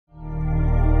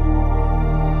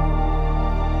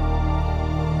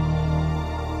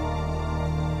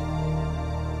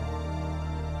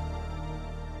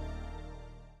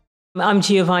I'm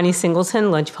Giovanni Singleton,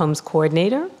 Lunch Poems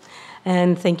Coordinator,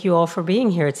 and thank you all for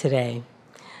being here today.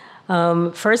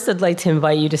 First, I'd like to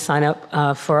invite you to sign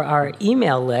up for our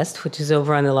email list, which is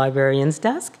over on the librarian's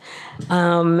desk.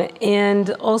 And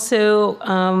also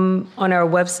on our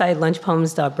website,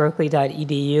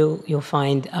 lunchpoems.berkeley.edu, you'll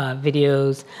find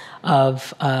videos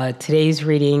of today's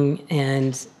reading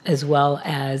and as well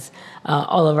as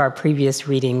all of our previous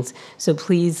readings. So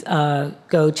please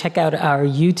go check out our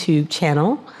YouTube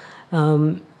channel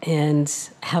and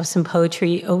have some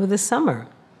poetry over the summer.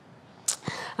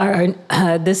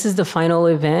 This is the final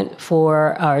event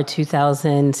for our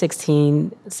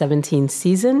 2016-17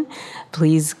 season.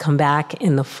 Please come back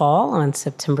in the fall on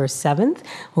September 7th,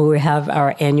 where we have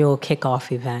our annual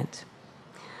kickoff event.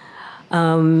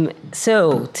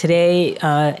 So today,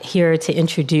 here to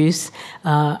introduce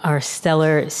our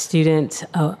stellar student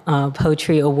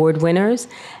poetry award winners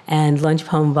and Lunch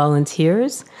Poem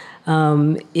volunteers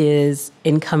is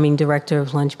incoming Director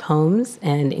of Lunch Poems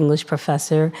and English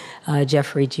Professor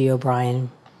Jeffrey G. O'Brien.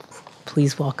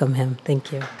 Please welcome him.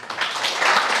 Thank you.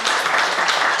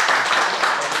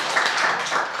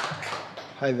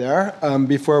 Hi there.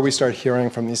 Before we start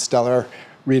hearing from these stellar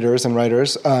readers and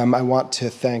writers, I want to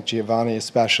thank Giovanni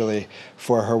especially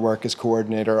for her work as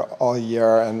coordinator all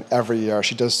year and every year.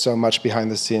 She does so much behind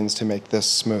the scenes to make this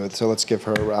smooth, so let's give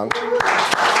her a round.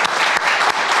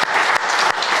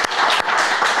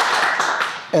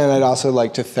 And I'd also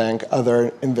like to thank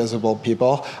other invisible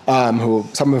people,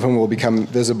 some of whom will become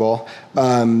visible.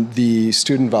 The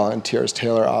student volunteers,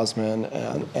 Taylor Osman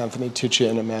and Anthony Tucci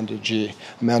and Amanda G.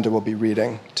 Amanda will be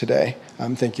reading today.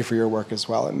 Thank you for your work as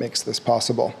well. It makes this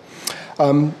possible.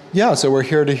 So we're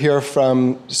here to hear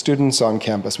from students on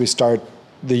campus. We start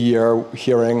the year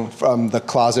hearing from the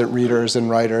closet readers and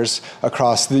writers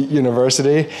across the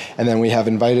university, and then we have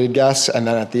invited guests, and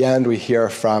then at the end we hear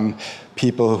from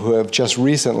people who have just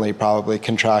recently probably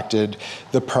contracted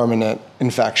the permanent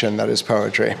infection that is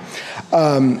poetry.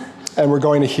 And we're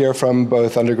going to hear from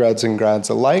both undergrads and grads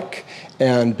alike.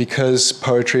 And because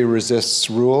poetry resists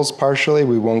rules partially,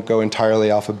 we won't go entirely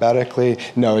alphabetically.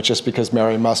 No, it's just because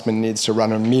Mary Mussman needs to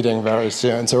run a meeting very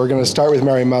soon. So we're going to start with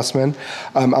Mary Mussman.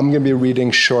 I'm going to be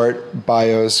reading short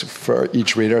bios for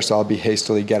each reader, so I'll be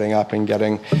hastily getting up and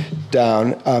getting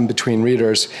down between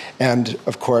readers. And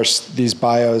of course, these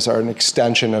bios are an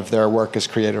extension of their work as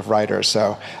creative writers.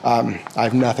 So I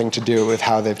have nothing to do with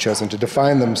how they've chosen to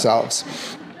define themselves.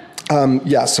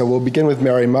 So we'll begin with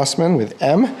Mary Mussman, with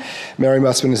M. Mary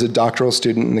Mussman is a doctoral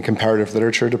student in the Comparative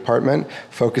Literature Department,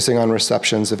 focusing on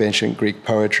receptions of ancient Greek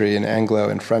poetry in Anglo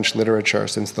and French literature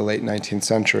since the late 19th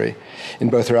century. In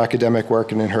both her academic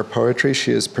work and in her poetry,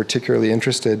 she is particularly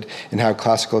interested in how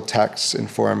classical texts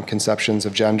inform conceptions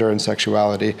of gender and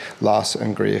sexuality, loss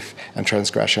and grief, and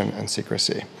transgression and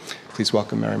secrecy. Please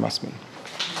welcome Mary Mussman.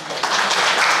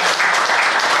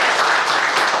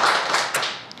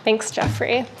 Thanks,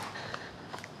 Jeffrey.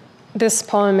 This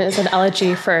poem is an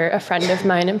elegy for a friend of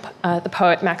mine, the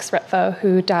poet Max Ritvo,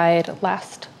 who died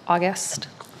last August.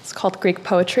 It's called Greek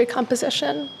Poetry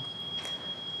Composition.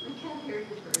 We can't hear you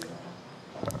very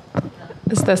well.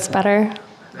 Is this better?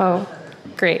 Oh,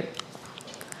 great.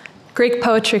 Greek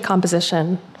Poetry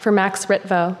Composition for Max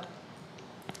Ritvo.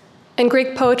 In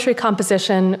Greek poetry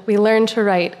composition, we learn to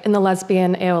write in the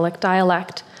lesbian Aeolic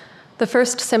dialect, the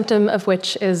first symptom of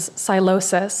which is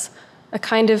silosis, a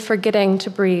kind of forgetting to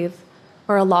breathe,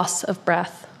 or a loss of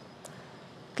breath.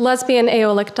 The lesbian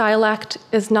Aeolic dialect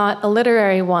is not a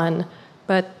literary one,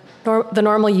 but the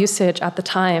normal usage at the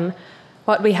time,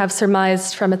 what we have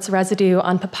surmised from its residue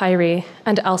on papyri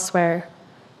and elsewhere,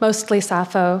 mostly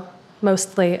Sappho,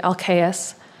 mostly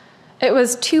Alcaeus. It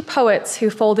was two poets who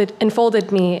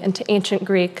enfolded me into ancient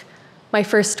Greek, my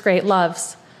first great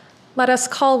loves. Let us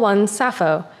call one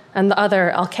Sappho and the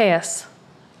other Alcaeus,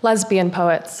 lesbian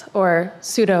poets, or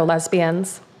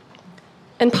pseudo-lesbians.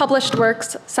 In published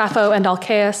works, Sappho and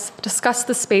Alcaeus discuss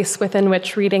the space within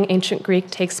which reading ancient Greek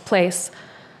takes place.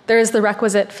 There is the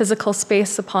requisite physical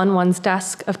space upon one's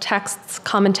desk of texts,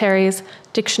 commentaries,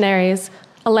 dictionaries,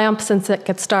 a lamp since it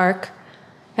gets dark,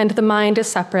 and the mind is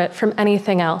separate from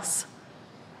anything else.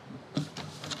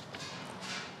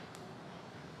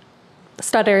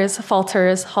 Stutters,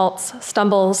 falters, halts,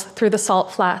 stumbles through the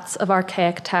salt flats of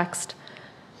archaic text.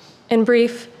 In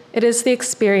brief, it is the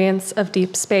experience of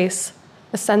deep space,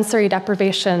 a sensory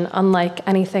deprivation unlike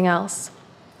anything else.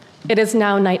 It is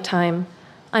now nighttime.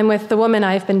 I'm with the woman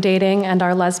I've been dating and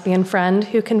our lesbian friend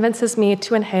who convinces me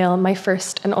to inhale my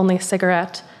first and only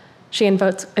cigarette. She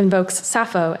invokes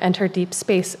Sappho and her deep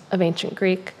space of ancient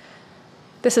Greek.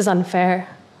 This is unfair.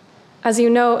 As you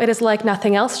know, it is like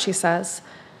nothing else, she says.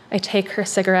 I take her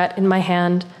cigarette in my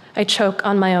hand, I choke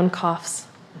on my own coughs.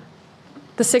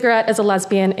 The cigarette is a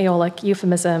lesbian Aeolic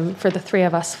euphemism for the three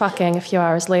of us fucking a few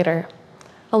hours later.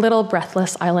 A little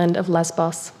breathless island of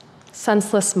Lesbos,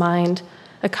 senseless mind,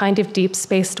 a kind of deep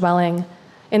space dwelling,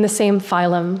 in the same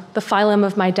phylum, the phylum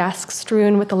of my desk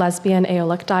strewn with the lesbian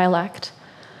Aeolic dialect.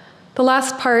 The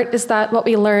last part is that what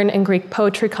we learn in Greek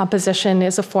poetry composition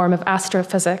is a form of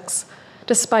astrophysics.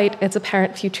 Despite its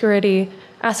apparent futurity,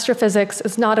 astrophysics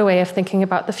is not a way of thinking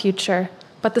about the future,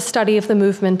 but the study of the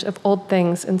movement of old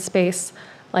things in space,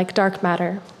 like dark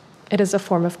matter. It is a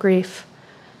form of grief.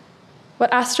 What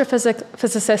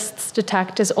astrophysicists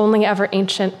detect is only ever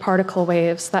ancient particle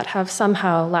waves that have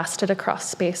somehow lasted across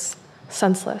space,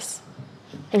 senseless.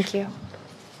 Thank you.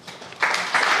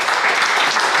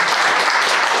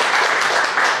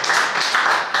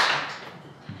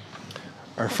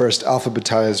 Our first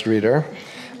alphabetized reader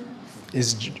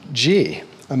is G,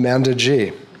 Amanda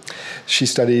G. She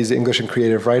studies English and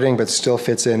creative writing, but still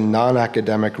fits in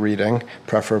non-academic reading,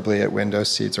 preferably at window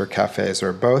seats or cafes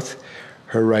or both.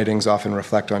 Her writings often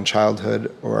reflect on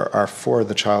childhood or are for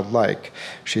the childlike.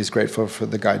 She is grateful for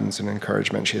the guidance and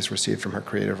encouragement she has received from her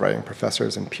creative writing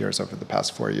professors and peers over the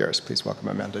past 4 years. Please welcome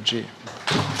Amanda G.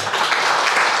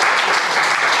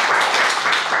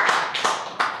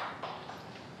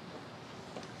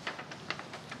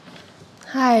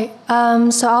 Hi,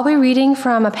 so I'll be reading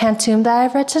from a pantoum that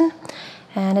I've written,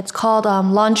 and it's called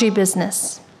Laundry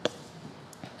Business.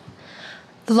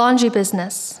 The laundry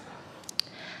business.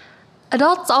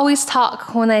 Adults always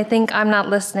talk when they think I'm not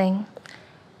listening.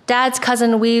 Dad's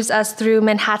cousin weaves us through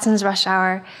Manhattan's rush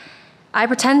hour. I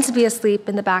pretend to be asleep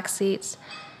in the back seats.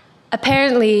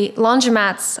 Apparently,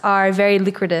 laundromats are very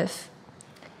lucrative.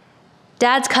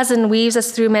 Dad's cousin weaves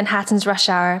us through Manhattan's rush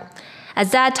hour,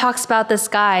 as Dad talks about this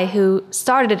guy who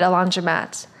started a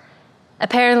laundromat.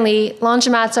 Apparently,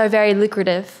 laundromats are very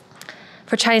lucrative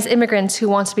for Chinese immigrants who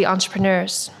want to be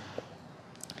entrepreneurs.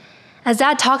 As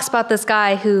Dad talks about this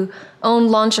guy who owned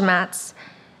laundromats,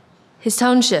 his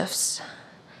tone shifts.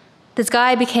 This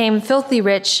guy became filthy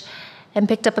rich and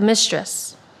picked up a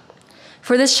mistress.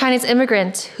 For this Chinese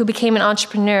immigrant who became an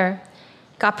entrepreneur,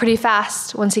 got pretty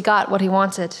fast once he got what he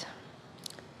wanted.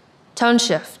 Tone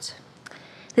shift.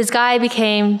 This guy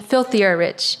became filthier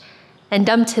rich and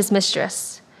dumped his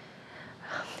mistress.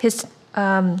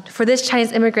 For this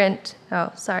Chinese immigrant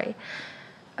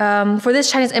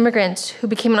who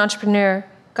became an entrepreneur,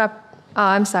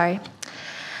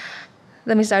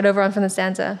 Let me start over from the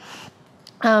stanza.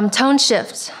 Tone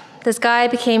shift. This guy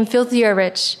became filthier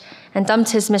rich and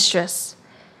dumped his mistress.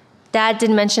 Dad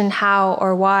didn't mention how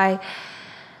or why.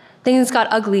 Things got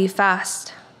ugly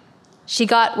fast. She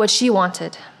got what she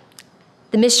wanted.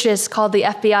 The mistress called the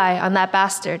FBI on that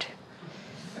bastard.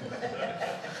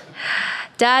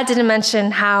 Dad didn't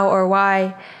mention how or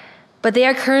why, but they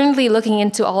are currently looking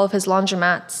into all of his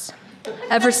laundromats.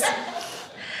 Ever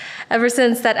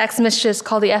since that ex-mistress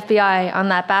called the FBI on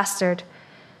that bastard,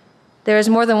 there is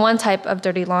more than one type of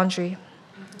dirty laundry.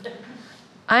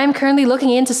 I am currently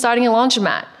looking into starting a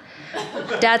laundromat.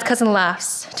 Dad's cousin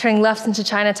laughs, turning left into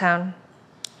Chinatown.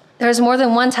 There is more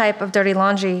than one type of dirty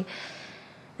laundry,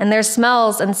 and their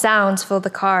smells and sounds fill the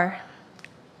car.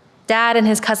 Dad and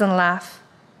his cousin laugh.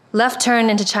 Left turn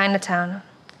into Chinatown.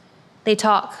 They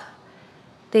talk.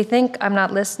 They think I'm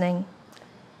not listening.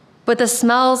 But the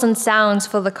smells and sounds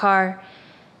fill the car,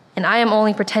 and I am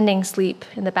only pretending sleep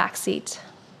in the back seat.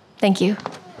 Thank you.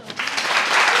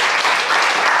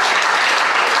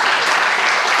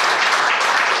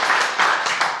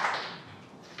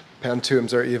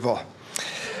 Pantoums are evil.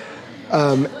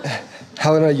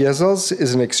 Helena Jezels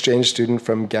is an exchange student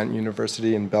from Ghent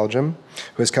University in Belgium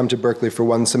who has come to Berkeley for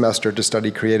 1 semester to study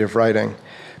creative writing.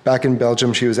 Back in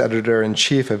Belgium, she was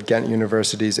editor-in-chief of Ghent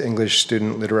University's English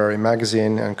Student Literary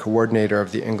Magazine and coordinator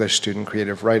of the English Student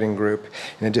Creative Writing Group.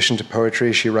 In addition to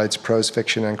poetry, she writes prose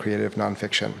fiction and creative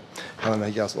nonfiction. Helena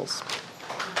Jezels.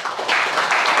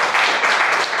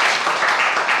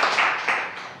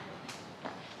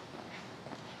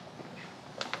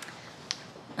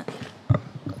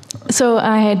 So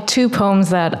I had 2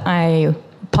 poems that I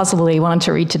possibly wanted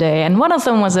to read today, and one of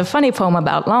them was a funny poem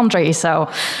about laundry, so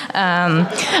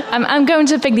I'm going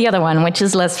to pick the other one, which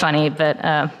is less funny, but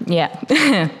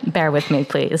yeah, bear with me,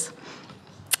 please.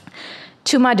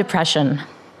 To my depression.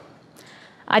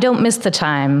 I don't miss the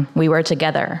time we were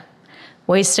together,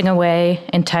 wasting away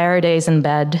entire days in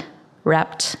bed,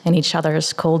 wrapped in each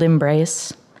other's cold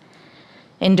embrace.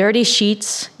 In dirty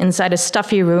sheets, inside a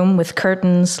stuffy room with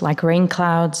curtains like rain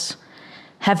clouds,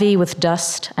 heavy with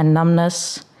dust and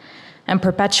numbness, and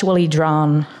perpetually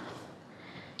drawn.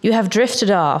 You have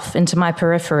drifted off into my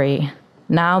periphery,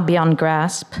 now beyond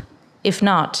grasp, if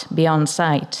not beyond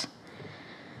sight.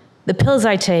 The pills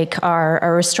I take are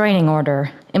a restraining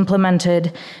order,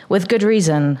 implemented with good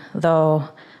reason, though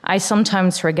I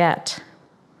sometimes forget.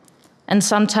 And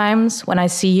sometimes when I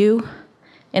see you,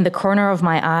 in the corner of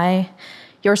my eye,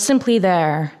 you're simply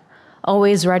there,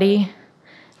 always ready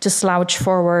to slouch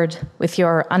forward with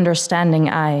your understanding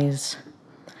eyes.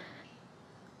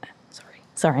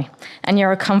 And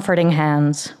your comforting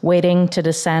hands waiting to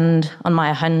descend on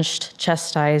my hunched,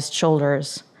 chastised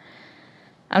shoulders.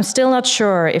 I'm still not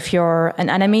sure if you're an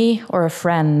enemy or a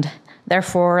friend.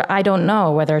 Therefore, I don't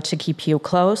know whether to keep you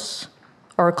close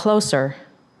or closer.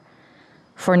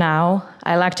 For now,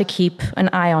 I like to keep an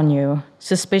eye on you,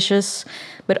 suspicious,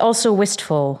 but also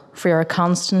wistful for your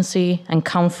constancy and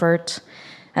comfort,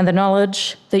 and the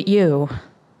knowledge that you,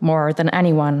 more than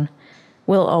anyone,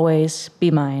 will always be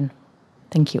mine.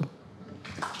 Thank you.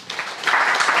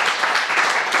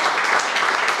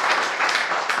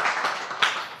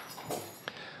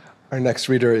 Our next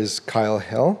reader is Kyle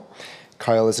Hill.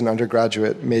 Kyle is an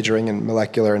undergraduate majoring in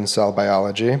molecular and cell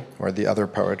biology, or the other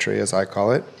poetry as I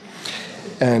call it.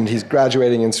 And he's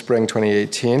graduating in spring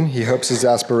 2018. He hopes his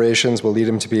aspirations will lead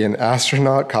him to be an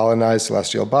astronaut, colonize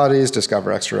celestial bodies,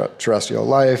 discover extraterrestrial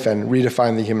life, and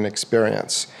redefine the human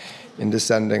experience in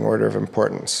descending order of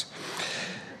importance.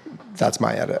 That's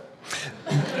my edit.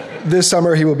 This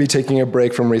summer, he will be taking a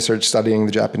break from research studying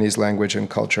the Japanese language and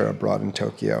culture abroad in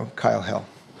Tokyo. Kyle Hill.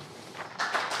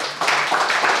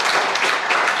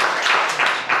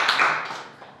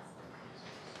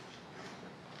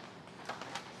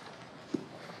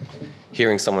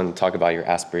 Hearing someone talk about your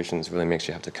aspirations really makes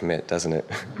you have to commit, doesn't it?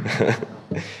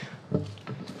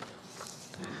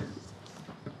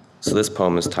 So this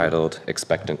poem is titled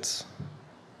Expectance.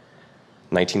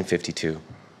 1952.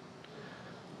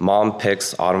 Mom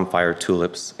picks autumn fire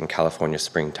tulips in California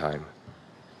springtime.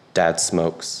 Dad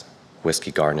smokes,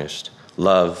 whiskey garnished,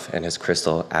 love and his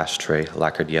crystal ashtray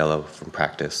lacquered yellow from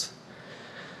practice.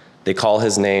 They call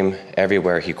his name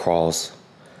everywhere he crawls,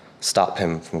 stop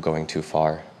him from going too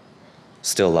far,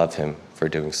 still love him for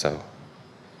doing so.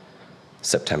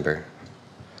 September.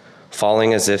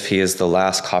 Falling as if he is the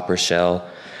last copper shell,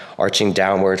 arching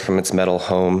downward from its metal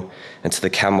home into the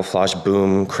camouflage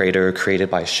boom crater created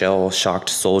by shell-shocked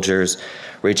soldiers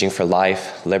reaching for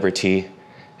life, liberty,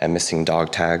 and missing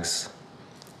dog tags.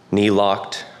 Knee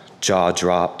locked, jaw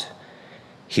dropped,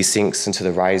 he sinks into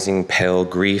the rising pale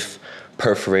grief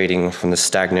perforating from the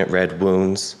stagnant red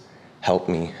wounds. Help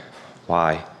me.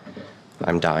 Why?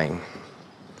 I'm dying.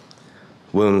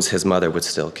 Wounds his mother would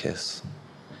still kiss.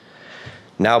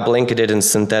 Now blanketed in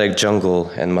synthetic jungle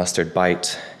and mustard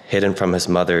bite, hidden from his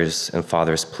mother's and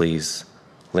father's pleas,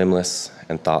 limbless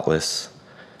and thoughtless,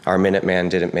 our Minuteman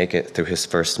didn't make it through his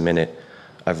first minute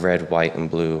of red, white, and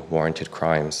blue warranted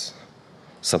crimes,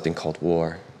 something called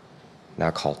war, now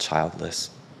called childless.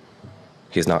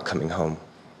 He's not coming home.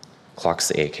 Clocks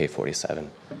the AK-47,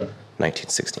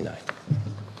 1969.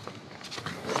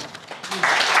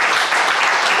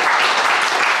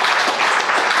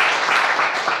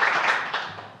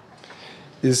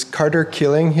 Is Carter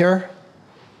Keeling here?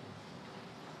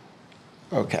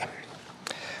 Okay.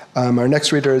 Our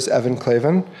next reader is Evan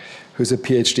Clavin, who's a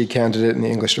PhD candidate in the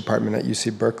English department at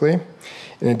UC Berkeley.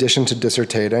 In addition to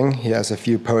dissertating, he has a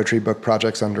few poetry book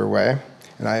projects underway,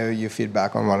 and I owe you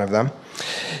feedback on one of them.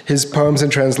 His poems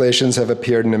and translations have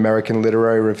appeared in American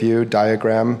Literary Review,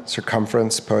 Diagram,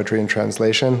 Circumference, Poetry and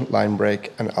Translation, Line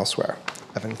Break, and elsewhere.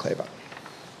 Evan Clavin.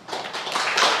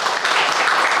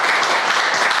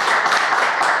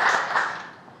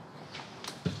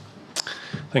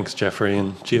 Thanks, Jeffrey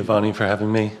and Giovanni, for having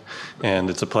me. And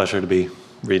it's a pleasure to be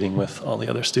reading with all the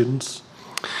other students.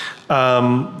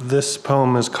 This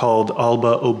poem is called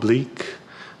Alba Oblique.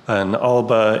 And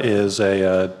Alba is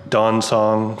a dawn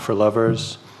song for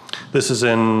lovers. This is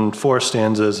in 4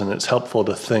 stanzas, and it's helpful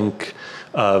to think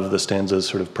of the stanzas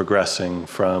sort of progressing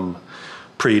from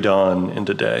pre-dawn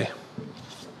into day.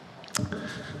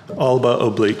 Alba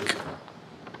Oblique.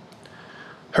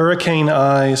 Hurricane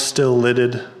eye still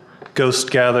lidded,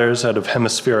 ghost gathers out of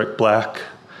hemispheric black,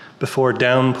 before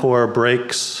downpour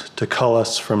breaks to cull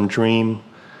us from dream,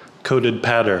 coated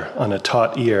patter on a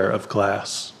taut ear of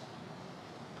glass.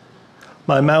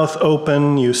 My mouth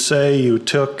open, you say you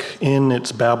took in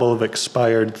its babble of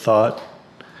expired thought,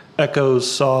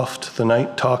 echoes soft the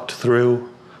night talked through,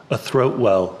 a throat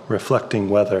well reflecting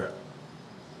weather.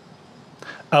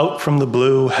 Out from the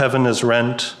blue, heaven is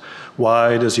rent,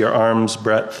 wide as your arm's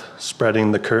breadth,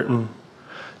 spreading the curtain,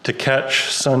 to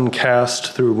catch sun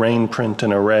cast through rain print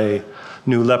and array,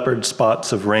 new leopard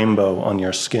spots of rainbow on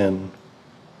your skin.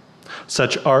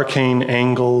 Such arcane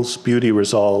angles beauty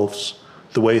resolves,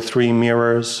 the way three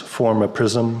mirrors form a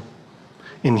prism,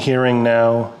 in hearing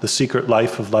now the secret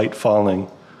life of light falling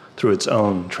through its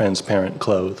own transparent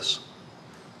clothes.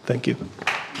 Thank you.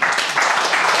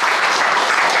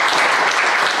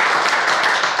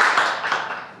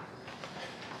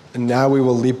 And now we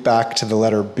will leap back to the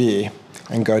letter B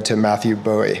and go to Matthew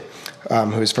Bowie,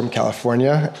 who is from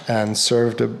California and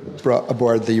served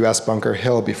aboard the U.S. Bunker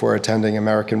Hill before attending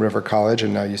American River College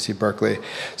and now UC Berkeley.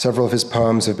 Several of his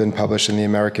poems have been published in the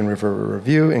American River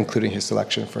Review, including his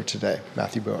selection for today.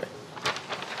 Matthew Bowie.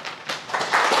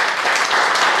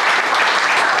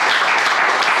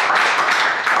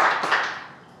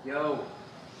 Yo.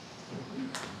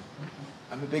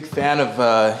 I'm a big fan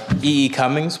of E.E.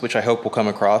 Cummings, which I hope will come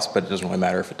across, but it doesn't really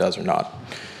matter if it does or not.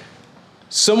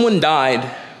 Someone died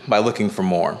by looking for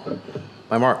more.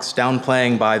 By Marx,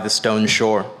 downplaying by the stone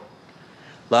shore.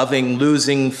 Loving,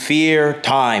 losing, fear,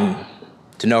 time.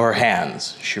 To know her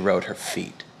hands, she wrote her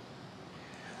feet.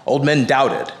 Old men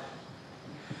doubted,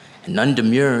 and none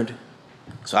demurred.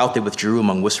 So out they withdrew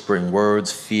among whispering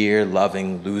words, fear,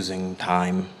 loving, losing,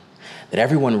 time. That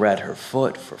everyone read her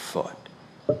foot for foot.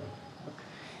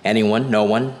 Anyone, no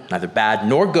one, neither bad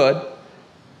nor good,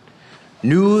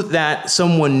 knew that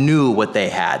someone knew what they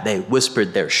had. They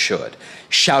whispered their should,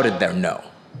 shouted their no.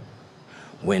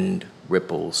 Wind,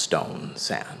 ripple, stone,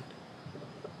 sand.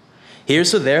 Here,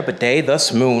 so there, but day,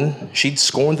 thus moon, she'd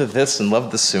scorn the this and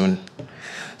love the soon.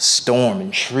 Storm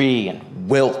and tree and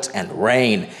wilt and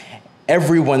rain,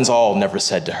 everyone's all never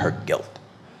said to her guilt.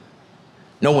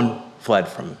 No one fled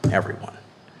from everyone,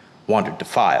 wandered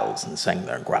defiles and sang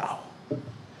their growl.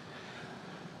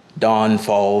 Dawn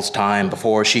falls time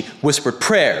before she whispered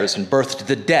prayers and birthed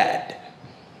the dead.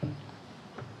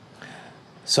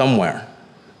 Somewhere,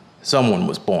 someone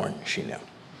was born, she knew.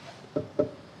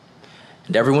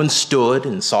 And everyone stood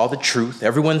and saw the truth.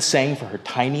 Everyone sang for her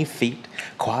tiny feet,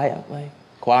 quietly,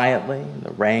 quietly, in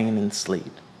the rain and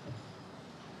sleet.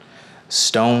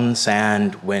 Stone,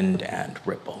 sand, wind, and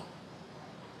ripple.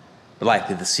 But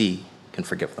likely the sea can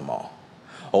forgive them all.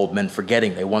 Old men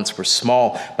forgetting they once were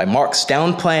small, by Marx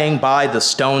downplaying by the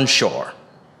stone shore.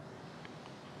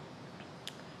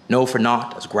 No for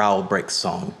naught as growl breaks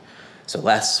song, so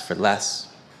less for less,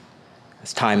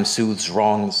 as time soothes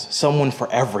wrongs, someone for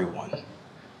everyone.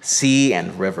 Sea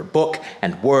and river, book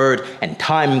and word, and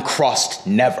time crossed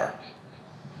never.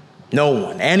 No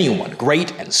one, anyone,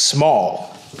 great and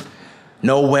small.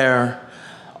 Nowhere,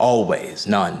 always,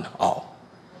 none, all.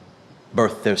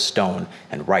 Birth their stone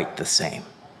and write the same.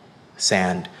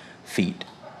 Sand, feet,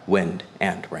 wind,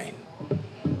 and rain.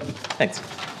 Thanks.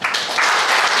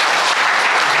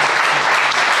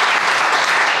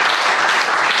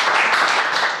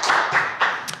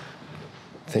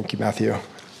 Thank you, Matthew.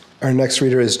 Our next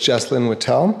reader is Jesslyn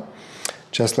Whittell.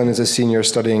 Jesslyn is a senior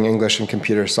studying English and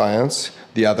computer science,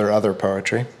 the other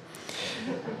poetry.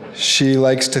 She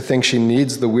likes to think she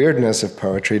needs the weirdness of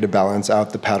poetry to balance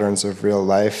out the patterns of real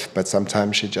life, but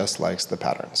sometimes she just likes the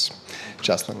patterns.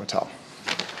 Jesslyn Whittell.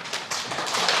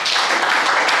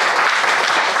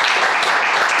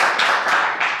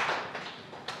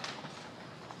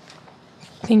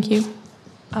 Thank you.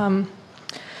 I'm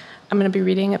going to be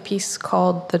reading a piece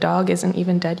called "The Dog Isn't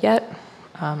Even Dead Yet."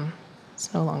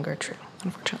 It's no longer true,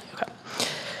 unfortunately. Okay.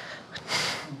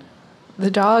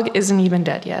 The dog isn't even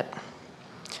dead yet.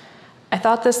 I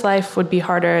thought this life would be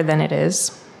harder than it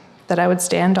is, that I would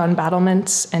stand on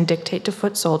battlements and dictate to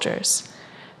foot soldiers,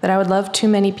 that I would love too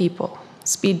many people,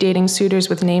 speed dating suitors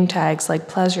with name tags like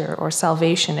pleasure or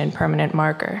salvation in permanent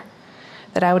marker,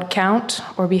 that I would count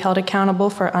or be held accountable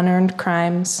for unearned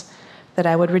crimes, that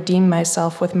I would redeem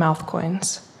myself with mouth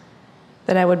coins,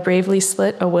 that I would bravely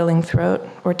slit a willing throat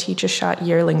or teach a shot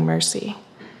yearling mercy,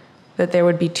 that there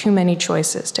would be too many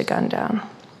choices to gun down.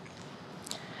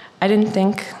 I didn't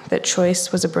think that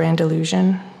choice was a brand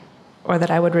illusion, or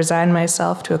that I would resign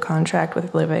myself to a contract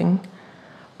with living,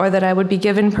 or that I would be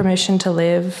given permission to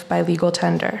live by legal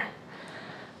tender.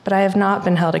 But I have not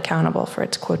been held accountable for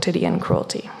its quotidian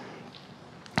cruelty.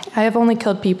 I have only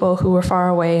killed people who were far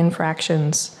away in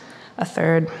fractions, a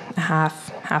third, a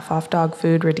half-off dog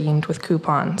food redeemed with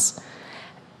coupons.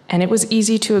 And it was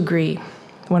easy to agree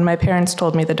when my parents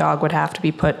told me the dog would have to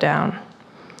be put down.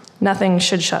 Nothing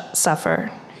should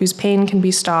suffer, whose pain can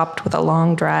be stopped with a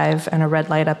long drive and a red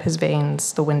light up his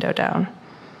veins, the window down.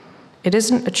 It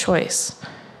isn't a choice.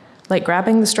 Like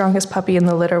grabbing the strongest puppy in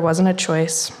the litter wasn't a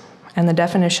choice, and the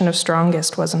definition of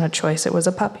strongest wasn't a choice, it was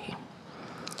a puppy.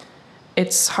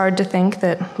 It's hard to think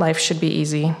that life should be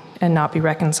easy and not be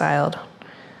reconciled,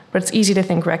 but it's easy to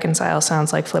think reconcile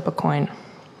sounds like flip a coin,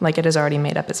 like it has already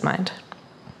made up its mind.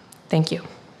 Thank you.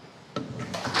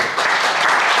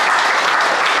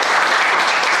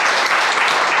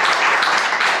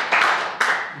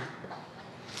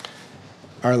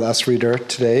 Our last reader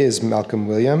today is Malcolm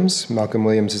Williams. Malcolm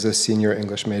Williams is a senior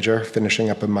English major, finishing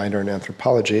up a minor in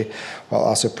anthropology, while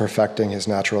also perfecting his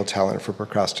natural talent for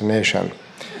procrastination.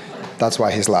 That's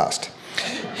why he's last.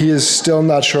 He is still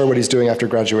not sure what he's doing after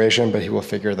graduation, but he will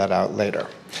figure that out later.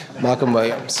 Malcolm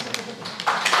Williams.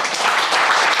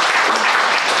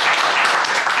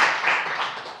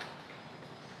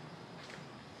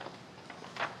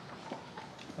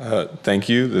 Thank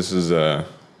you. This is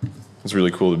it's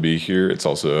really cool to be here. It's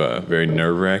also very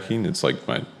nerve-wracking. It's like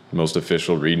my most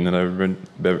official reading that I've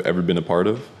ever been a part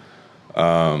of.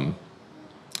 I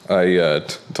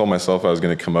told myself I was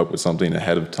going to come up with something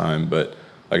ahead of time, but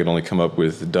I could only come up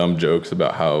with dumb jokes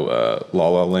about how La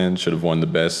La Land should have won the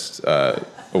best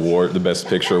award, the Best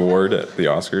Picture award at the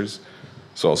Oscars.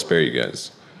 So I'll spare you guys.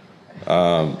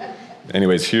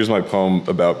 Anyways, here's my poem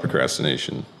about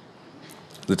procrastination.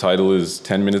 The title is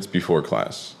 10 Minutes Before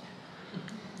Class.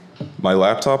 My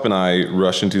laptop and I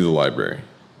rush into the library,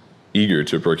 eager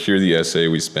to procure the essay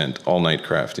we spent all night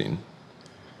crafting.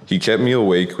 He kept me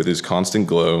awake with his constant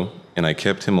glow, and I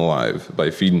kept him alive by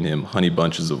feeding him honey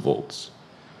bunches of volts.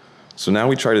 So now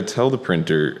we try to tell the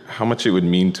printer how much it would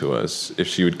mean to us if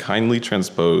she would kindly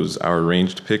transpose our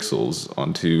arranged pixels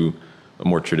onto a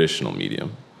more traditional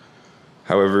medium.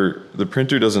 However, the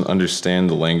printer doesn't understand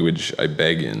the language I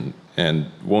beg in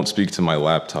and won't speak to my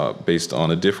laptop based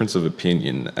on a difference of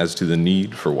opinion as to the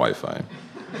need for Wi-Fi.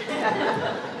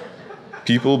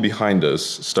 People behind us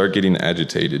start getting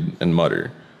agitated and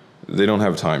mutter. They don't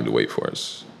have time to wait for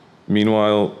us.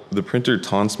 Meanwhile, the printer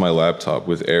taunts my laptop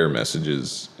with error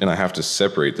messages, and I have to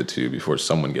separate the two before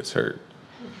someone gets hurt.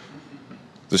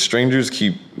 The strangers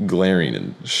keep glaring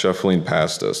and shuffling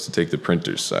past us to take the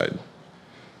printer's side.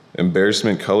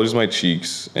 Embarrassment colors my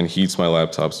cheeks and heats my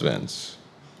laptop's vents.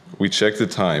 We check the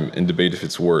time and debate if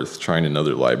it's worth trying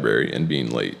another library and being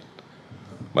late.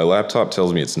 My laptop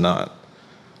tells me it's not.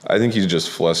 I think he's just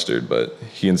flustered, but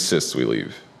he insists we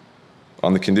leave.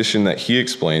 On the condition that he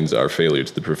explains our failure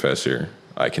to the professor,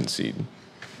 I concede.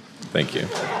 Thank you.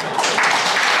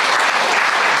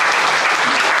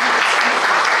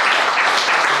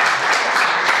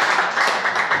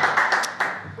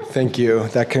 Thank you.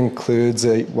 That concludes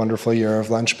a wonderful year of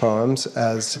lunch poems.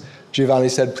 As Giovanni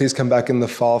said, please come back in the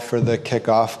fall for the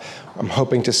kickoff. I'm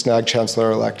hoping to snag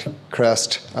Chancellor-elect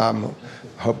Christ.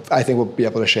 I think we'll be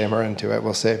able to shame her into it.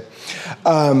 We'll see.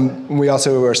 We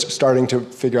also are starting to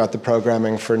figure out the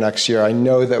programming for next year. I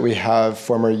know that we have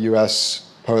former U.S.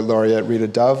 Poet Laureate Rita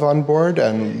Dove on board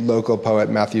and local poet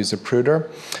Matthew Zapruder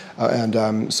and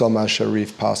Solmaz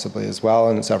Sharif possibly as well,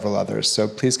 and several others. So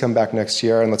please come back next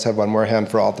year, and let's have one more hand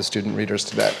for all the student readers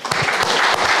today.